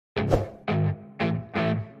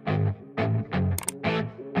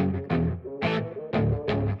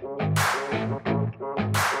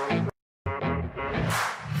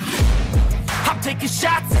Taking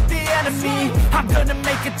shots at the enemy, I'm gonna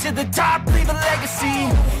make it to the top, leave a legacy.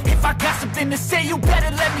 If I got something to say, you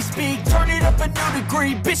better let me speak. Turn it up a new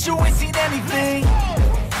degree, bitch, you ain't seen anything.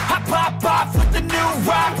 I pop off with the new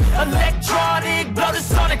rock, electronic, blow the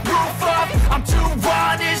sonic roof up. I'm too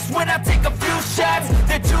honest when I take a few shots.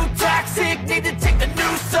 They're too toxic, need to take the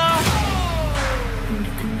noose off. And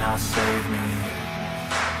you cannot save me,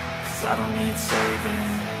 'cause I don't need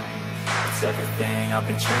saving. It's everything I've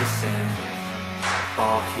been chasing,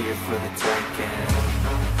 all here for the taking.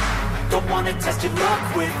 Don't wanna test your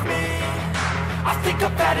luck with me, I think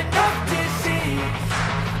I've had enough disease.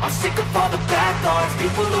 I'm sick of all the bad thoughts,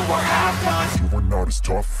 people who are half-nots. You are not as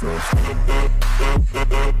tough as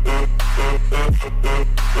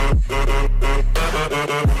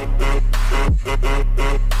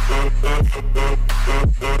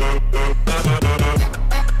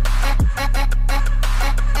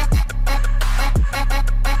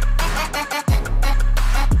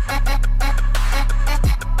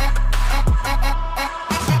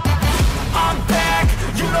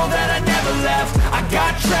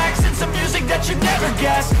that you never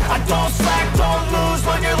guess. I don't slack, don't lose,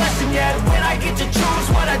 learn your lesson yet. When I get to choose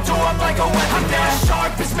what I do, I'm like a weapon. I'm not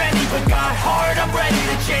sharp as many, but got heart, I'm ready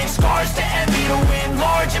to change. Scars to envy, to win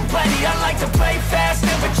large and plenty. I like to play fast,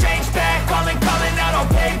 never change back. Calling out,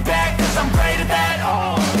 I'll pay back, 'cause I'm great at that.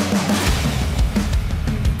 Oh,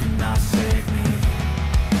 you cannot save me,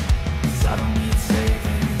 'cause I don't need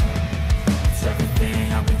saving. It's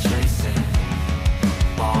everything I've been chasing,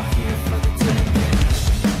 all here for the taking.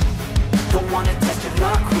 Don't wanna test your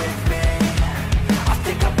luck with me, I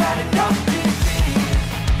think I've had enough disease.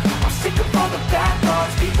 I'm sick of all the bad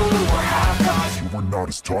thoughts, people who are half-nots. you are not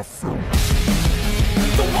as tough as.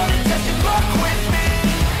 Don't wanna test your luck with me,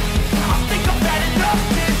 I think I've had enough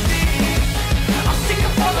disease. I'm sick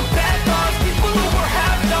of all the bad thoughts, people who are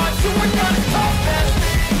half-nots, who are not as tough as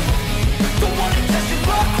me. Don't wanna test your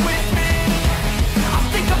luck with me, I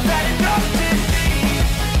think I've had enough disease.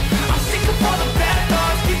 I'm sick of all the bad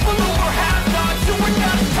thoughts, people who are half-nots, who are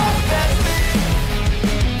not as tough as me.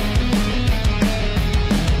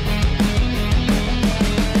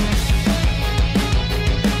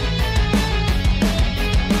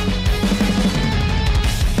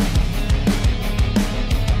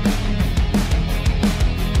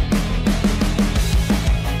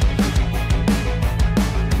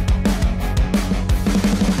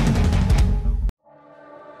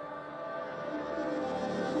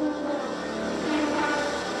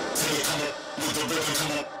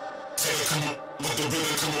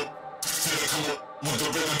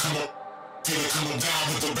 Come on, down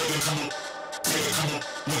with the rhythm, come on,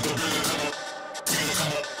 with the rhythm.